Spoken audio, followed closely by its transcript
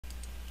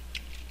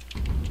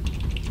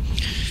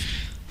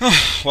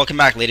Welcome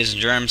back, ladies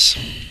and germs.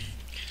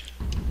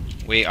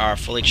 We are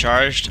fully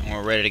charged and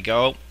we're ready to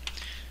go.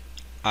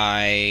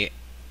 I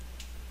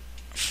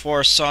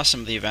foresaw some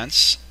of the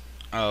events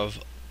of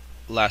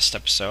last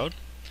episode,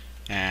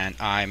 and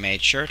I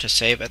made sure to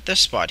save at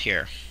this spot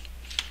here.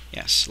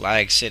 Yes,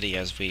 Lag City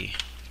as we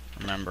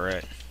remember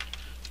it.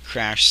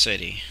 Crash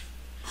City.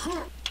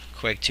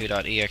 Quake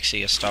 2.exe,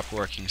 a stop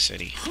working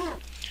city.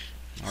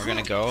 We're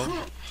gonna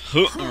go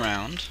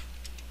around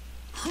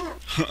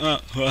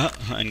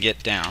and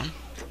get down.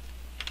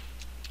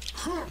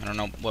 I don't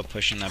know what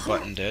pushing that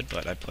button did,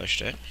 but I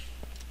pushed it.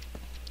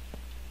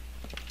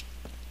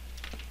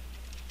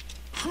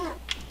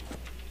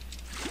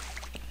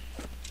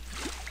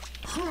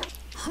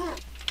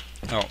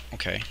 Oh,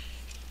 okay.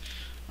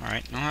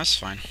 Alright, no, that's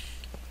fine.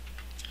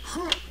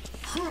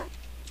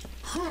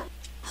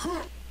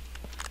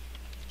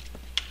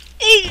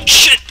 Oh,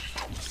 shit!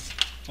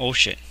 Oh,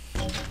 shit.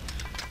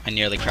 I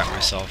nearly crapped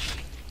myself.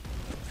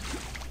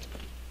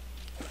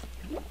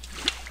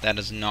 That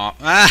is not...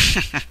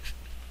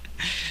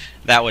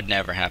 That would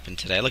never happen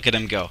today. Look at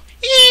him go.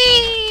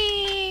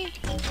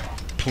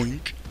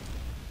 Poink.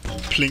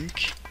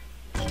 Plink.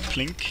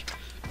 Plink.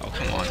 Oh,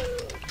 come on.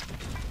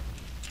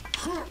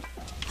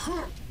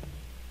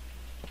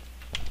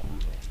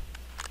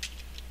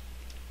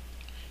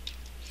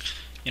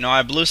 You know,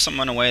 I blew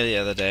someone away the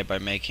other day by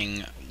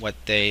making what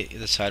they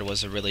decided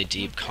was a really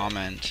deep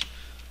comment.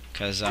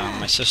 Because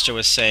my sister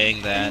was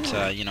saying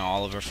that, you know,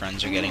 all of her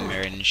friends are getting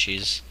married and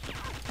she's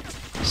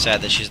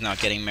sad that she's not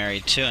getting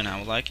married too. And I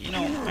was like, you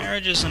know,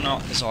 marriage isn't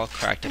all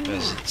cracked up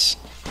as it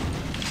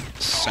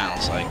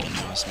sounds like, you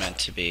know, it's meant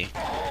to be.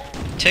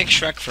 Take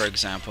Shrek, for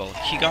example.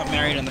 He got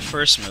married in the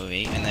first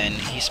movie, and then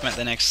he spent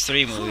the next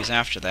 3 movies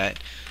after that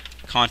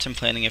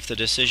contemplating if the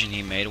decision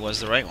he made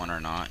was the right one or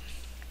not.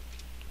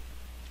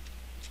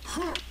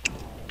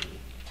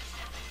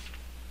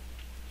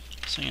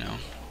 So, you know,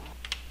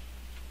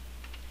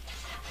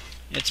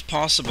 it's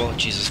possible,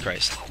 Jesus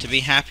Christ, to be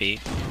happy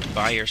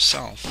by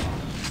yourself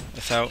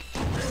without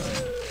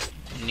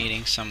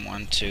needing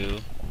someone to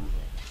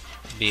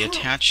be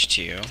attached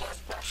to you.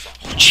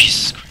 Oh,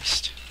 Jesus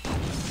Christ.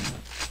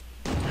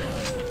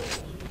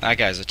 That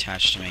guy's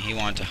attached to me. He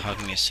wanted to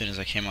hug me as soon as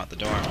I came out the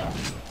door.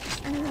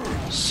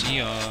 See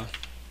ya.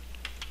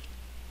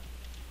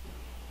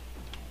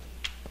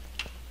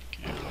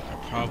 Okay,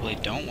 I probably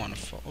don't want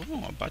to fall.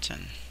 Oh, a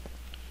button.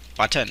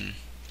 Button.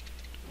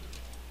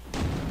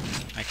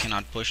 I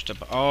cannot push the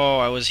oh,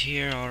 I was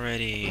here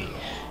already.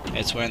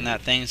 It's when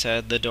that thing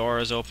said the door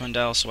is opened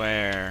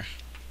elsewhere.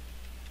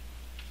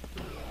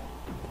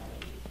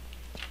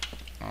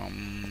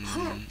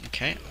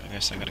 Okay, I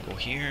guess I gotta go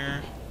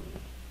here.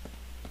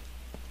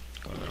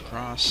 Go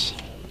across.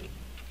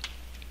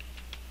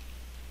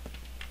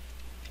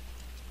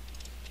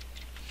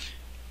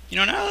 You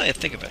know, now that I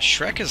think of it,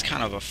 Shrek is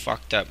kind of a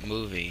fucked up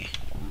movie.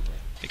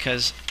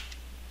 Because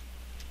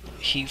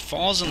he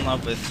falls in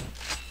love with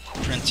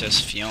Princess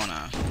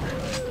Fiona,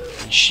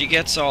 and she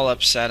gets all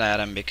upset at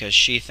him because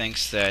she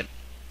thinks that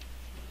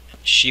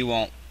he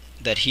won't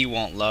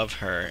love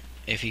her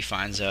if he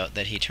finds out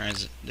that she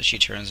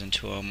turns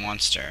into a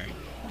monster.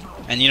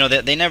 And you know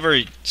they never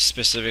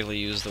specifically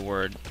use the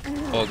word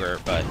ogre,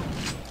 but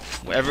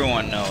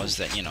everyone knows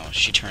that, you know,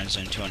 she turns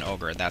into an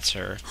ogre. That's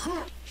her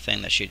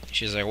thing, that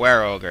she's like,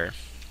 where ogre?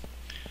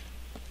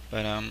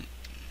 But oh,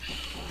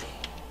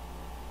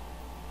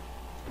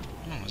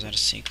 was that a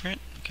secret?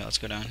 Okay, let's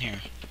go down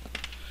here.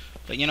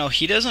 But you know,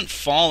 he doesn't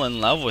fall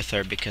in love with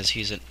her because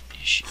she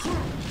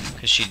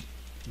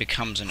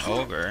becomes an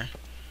ogre.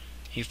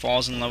 He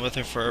falls in love with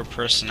her for her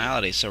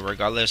personality. So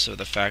regardless of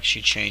the fact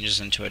she changes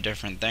into a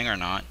different thing or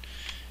not,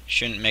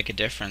 shouldn't make a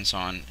difference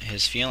on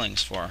his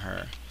feelings for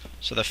her.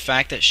 So the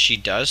fact that she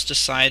does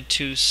decide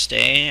to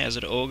stay as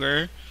an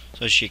ogre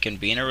so she can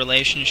be in a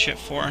relationship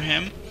for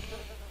him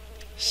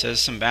says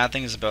some bad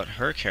things about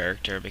her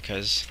character,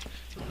 because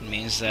it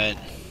means that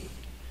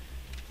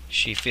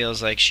she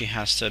feels like she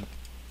has to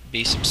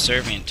be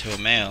subservient to a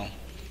male.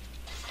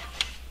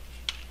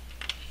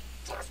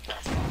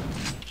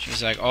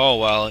 She's like, oh,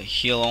 well,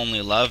 he'll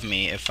only love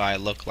me if I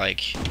look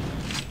like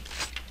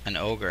an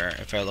ogre,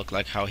 if I look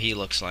like how he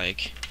looks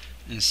like,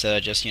 instead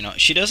of just, you know,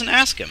 she doesn't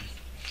ask him.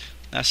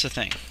 That's the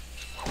thing.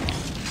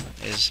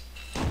 Is,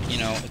 you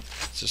know,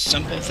 it's a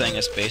simple thing.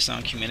 It's based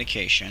on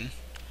communication,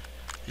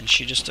 and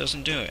she just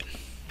doesn't do it.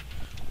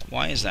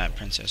 Why is that,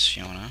 Princess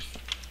Fiona?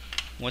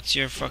 What's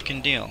your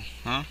fucking deal,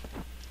 huh?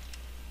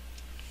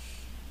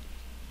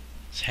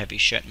 It's heavy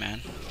shit,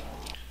 man.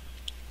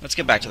 Let's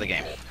get back to the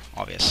game,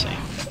 obviously.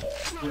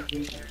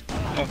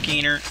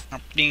 Locator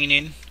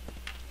updated.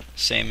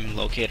 Same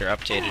locator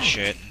updated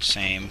shit.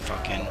 Same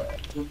fucking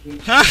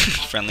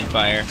friendly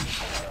fire.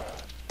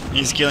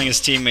 He's killing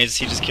his teammates.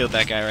 He just killed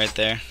that guy right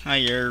there. Hi,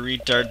 you're a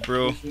retard,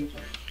 bro.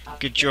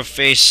 Get your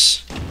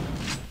face.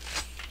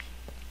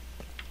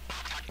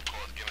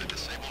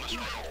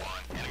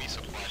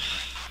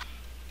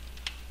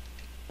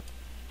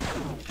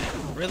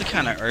 It really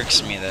kind of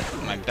irks me that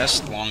my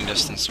best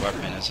long-distance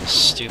weapon is a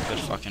stupid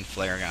fucking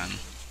flare gun.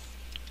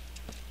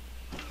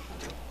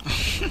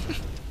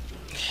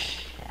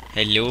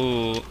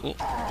 Hello.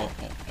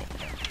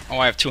 Oh,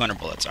 I have 200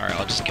 bullets. Alright,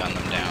 I'll just gun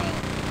them down.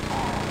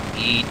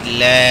 Eat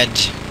lead.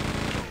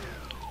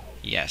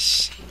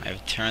 Yes,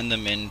 I've turned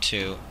them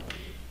into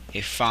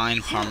a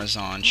fine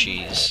Parmesan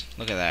cheese.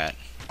 Look at that.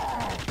 Come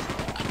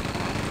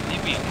on,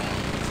 leave me alone.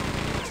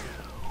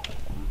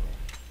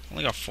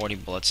 Only got 40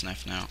 bullets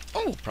left now.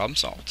 Oh, problem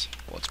solved.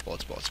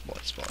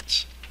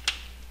 Bullets.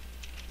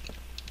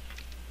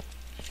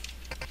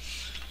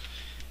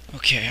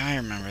 Okay, I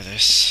remember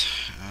this.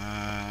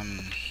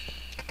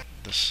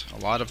 A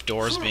lot of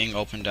doors being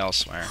opened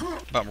elsewhere.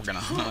 But we're gonna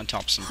hunt on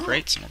top of some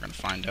crates and we're gonna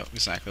find out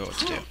exactly what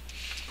to do.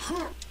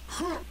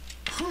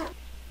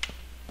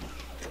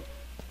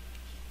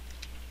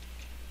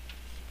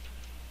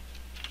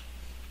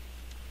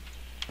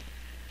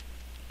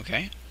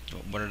 Okay,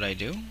 what did I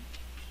do?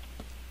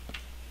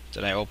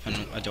 Did I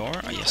open a door?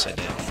 Oh, yes, I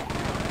did.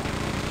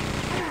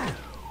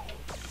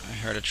 I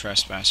heard a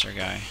trespasser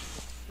guy.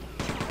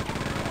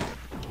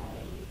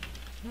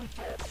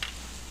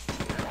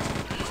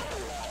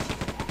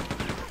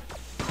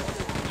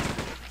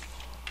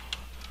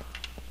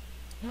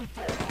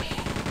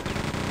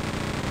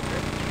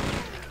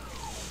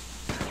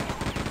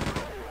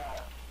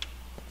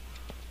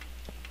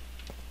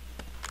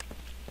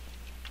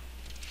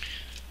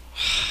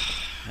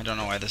 I don't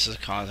know why this is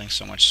causing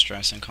so much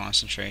stress and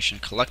concentration.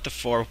 Collect the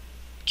 4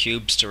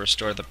 cubes to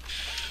restore the...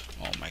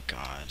 Oh my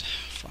god.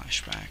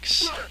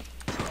 Flashbacks.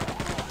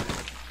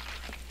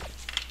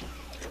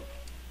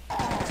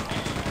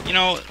 You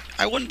know,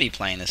 I wouldn't be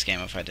playing this game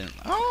if I didn't...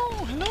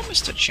 Oh, hello,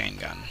 Mr. Chain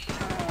Gun.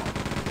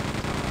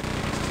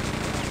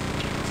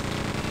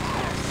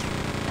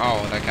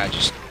 Oh, that guy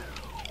just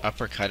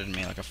uppercutted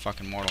me like a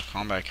fucking Mortal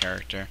Kombat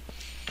character.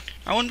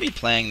 I wouldn't be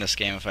playing this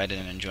game if I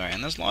didn't enjoy it,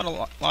 and there's a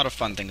lot of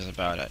fun things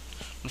about it.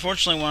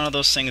 Unfortunately, one of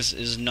those things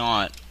is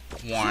not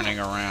wandering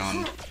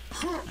around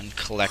and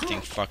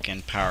collecting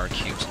fucking power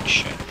cubes and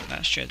shit.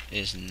 That shit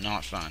is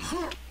not fun.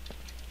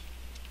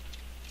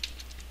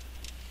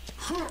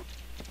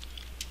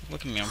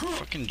 Look at me, I'm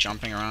fucking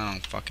jumping around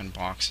on fucking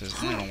boxes.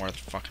 I don't know where the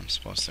fuck I'm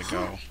supposed to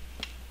go.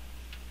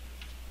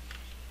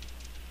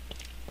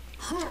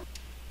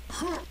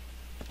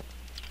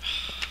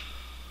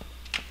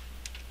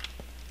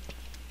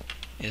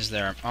 Is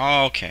there...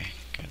 Oh, okay.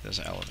 Good, there's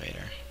an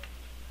elevator.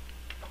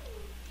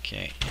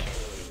 Okay,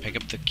 pick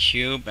up the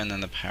cube and then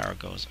the power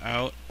goes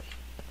out.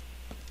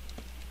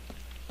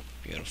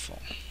 Beautiful.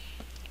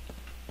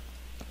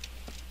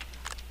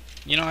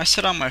 You know, I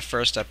said on my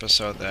first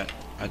episode that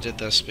I did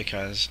this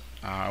because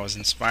I was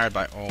inspired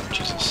by, oh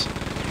Jesus,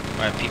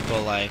 by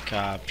people like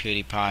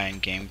PewDiePie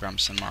and Game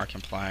Grumps and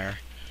Markiplier.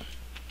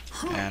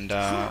 And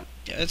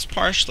it's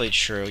partially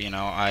true, you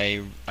know,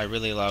 I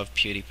really love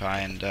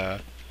PewDiePie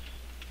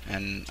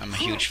and I'm a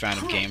huge fan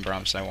of Game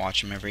Grumps. I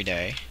watch him every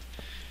day.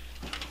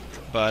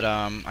 But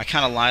I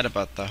kind of lied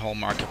about the whole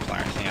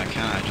Markiplier thing. I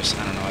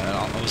don't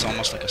know, it was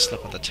almost like a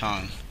slip of the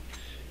tongue.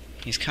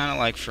 He's kind of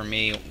like, for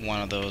me,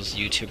 one of those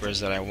YouTubers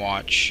that I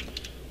watch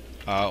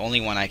only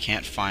when I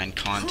can't find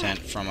content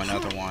from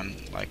another one.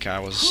 Like, I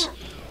was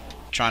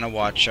trying to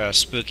watch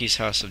Spooky's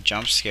House of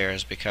Jump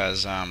Scares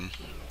because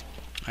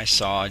I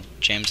saw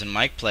James and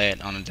Mike play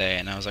it on a day,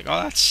 and I was like,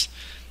 oh, that's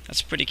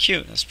pretty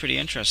cute. That's pretty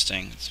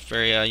interesting. It's a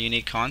very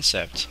unique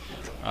concept.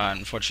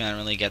 Unfortunately, I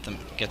didn't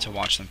really get to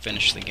watch them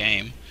finish the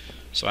game.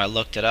 So I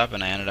looked it up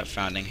and I ended up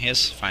finding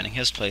his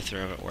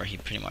playthrough of it, where he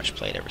pretty much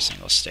played every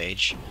single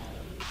stage.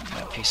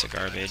 That piece of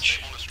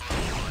garbage.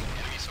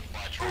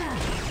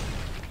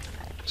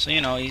 So,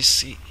 you know, I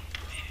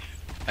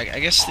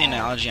guess the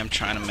analogy I'm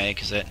trying to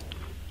make is that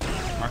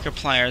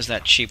Markiplier is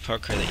that cheap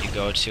hooker that you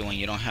go to when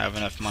you don't have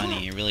enough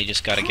money. You really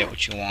just gotta get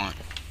what you want.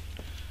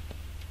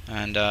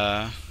 And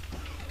I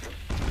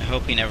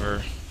hope he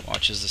never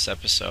watches this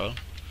episode,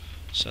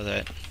 so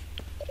that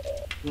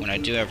when I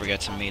do ever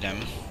get to meet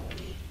him,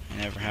 I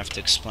never have to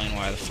explain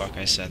why the fuck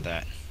I said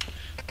that.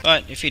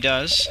 But if he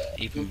does,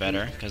 even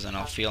better, because then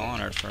I'll feel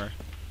honored for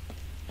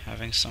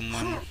having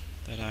someone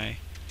that I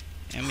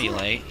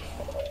emulate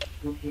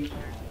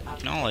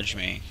acknowledge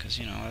me, because,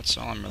 you know, that's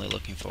all I'm really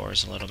looking for,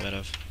 is a little bit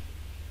of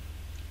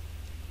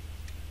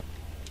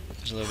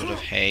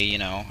hey, you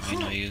know, I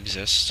know you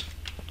exist.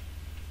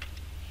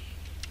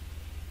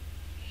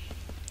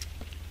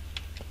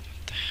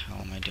 What the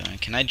hell am I doing?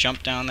 Can I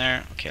jump down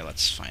there? Okay,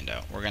 let's find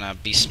out. We're gonna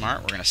be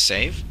smart, we're gonna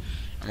save,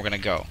 and we're gonna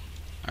go.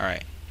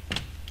 Alright.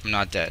 I'm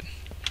not dead.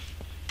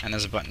 And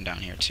there's a button down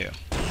here too.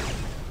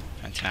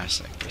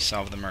 Fantastic. We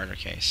solved the murder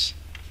case.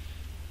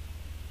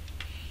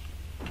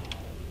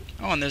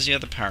 Oh, and there's the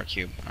other power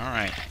cube.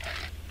 Alright.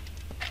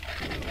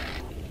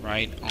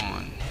 Right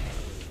on.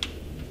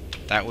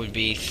 That would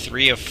be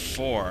 3 of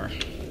 4.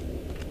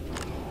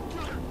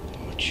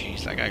 Oh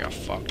jeez, that guy got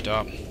fucked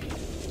up.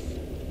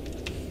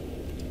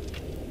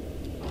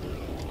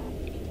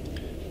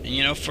 And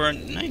you know, for a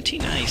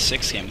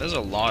 1996 game, there's a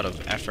lot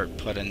of effort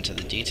put into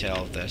the detail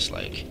of this.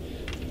 Like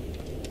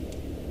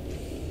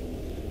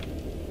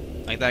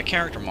that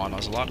character model,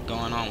 there's a lot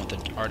going on with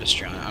the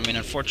artistry on it. I mean,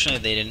 unfortunately,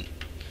 they didn't.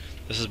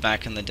 This is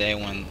back in the day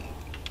when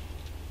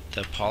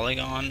the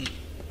polygon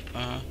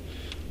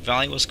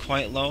value was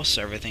quite low,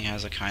 so everything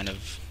has a kind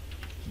of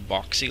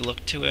boxy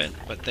look to it,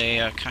 but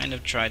they kind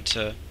of tried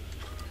to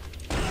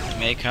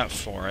make up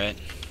for it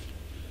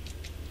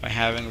by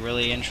having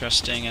really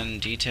interesting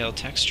and detailed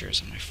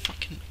textures. And my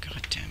fucking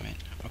goddammit.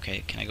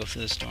 Okay, can I go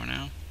through this door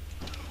now?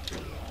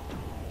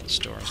 This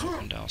door is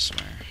opened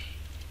elsewhere.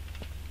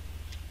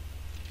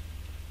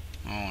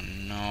 Oh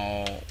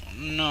no.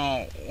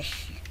 No.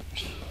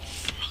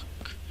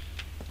 Fuck.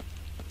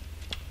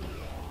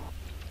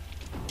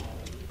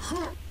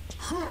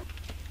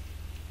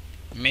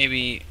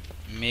 Maybe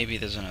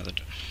there's another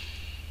door.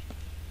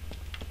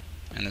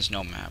 And there's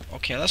no map.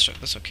 Okay, that's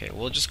okay.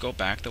 We'll just go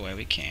back the way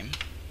we came.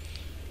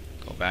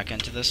 Go back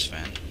into this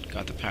vent.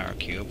 Got the power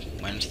cube.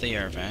 Went into the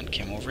air vent.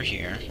 Came over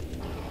here.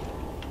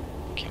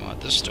 Came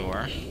out this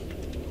door.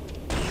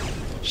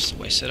 Oops,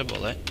 wasted a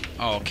bullet.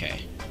 Oh,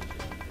 okay.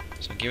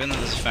 So given that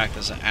there's the fact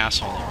there's an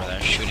asshole over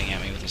there shooting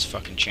at me with his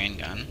fucking chain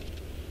gun,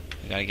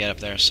 we gotta get up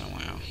there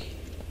somehow.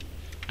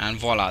 And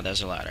voila,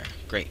 there's a ladder.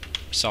 Great.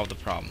 Solved the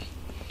problem.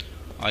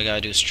 All I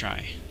gotta do is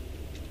try.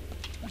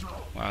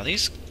 Wow,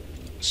 these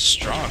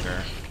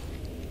Stronger.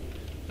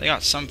 They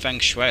got some feng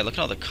shui. Look at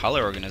all the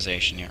color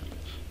organization here.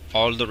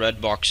 All the red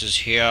boxes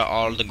here,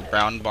 all the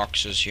brown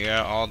boxes here,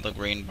 all the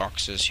green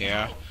boxes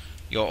here.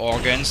 Your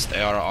organs,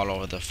 they are all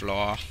over the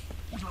floor.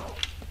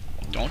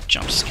 Don't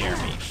jump scare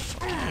me, you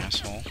fucking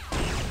asshole.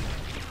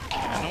 Okay,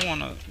 I don't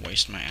want to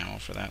waste my ammo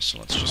for that, so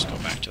let's just go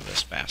back to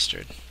this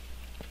bastard.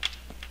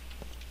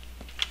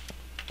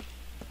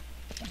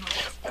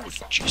 Oh,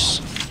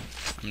 jeez.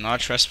 I'm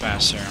not a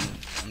trespasser.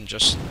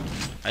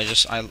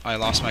 I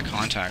lost my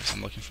contacts.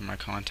 I'm looking for my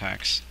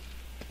contacts.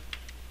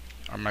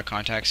 Are my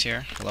contacts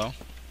here? Hello?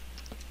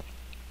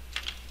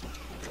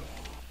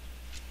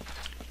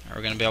 Are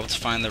we gonna be able to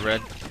find the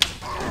red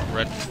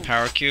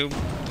power cube?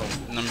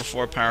 The number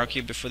 4 power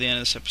cube before the end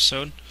of this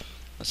episode?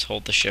 Let's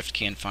hold the shift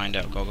key and find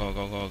out. Go, go,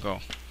 go, go,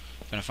 go.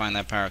 Gonna find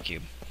that power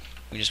cube.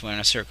 We just went in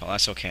a circle.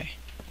 That's okay.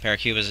 Power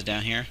cube, is it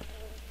down here?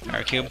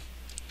 Power cube?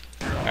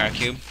 Power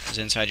cube? Is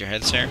it inside your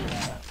head, sir?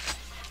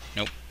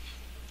 Nope.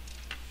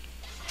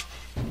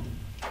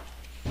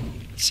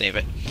 Let's save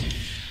it.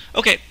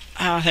 Okay,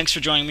 thanks for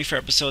joining me for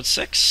episode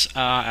 6.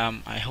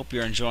 I hope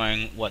you're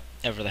enjoying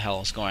whatever the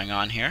hell is going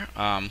on here,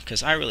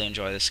 because I really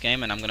enjoy this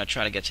game, and I'm going to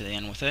try to get to the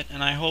end with it,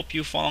 and I hope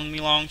you follow me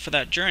along for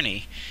that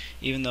journey,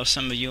 even though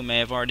some of you may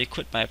have already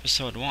quit by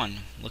episode 1.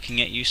 Looking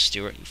at you,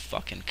 Stuart, you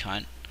fucking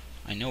cunt.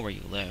 I know where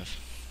you live.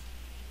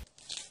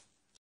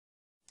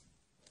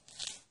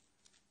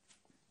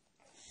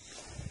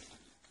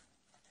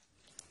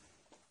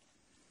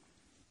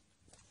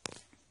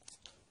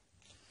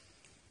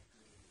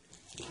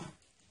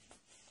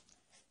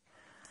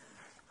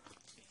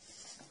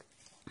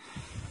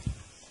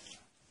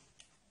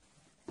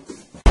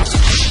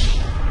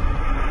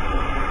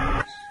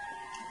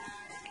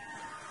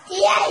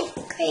 Yay!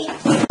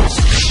 Great.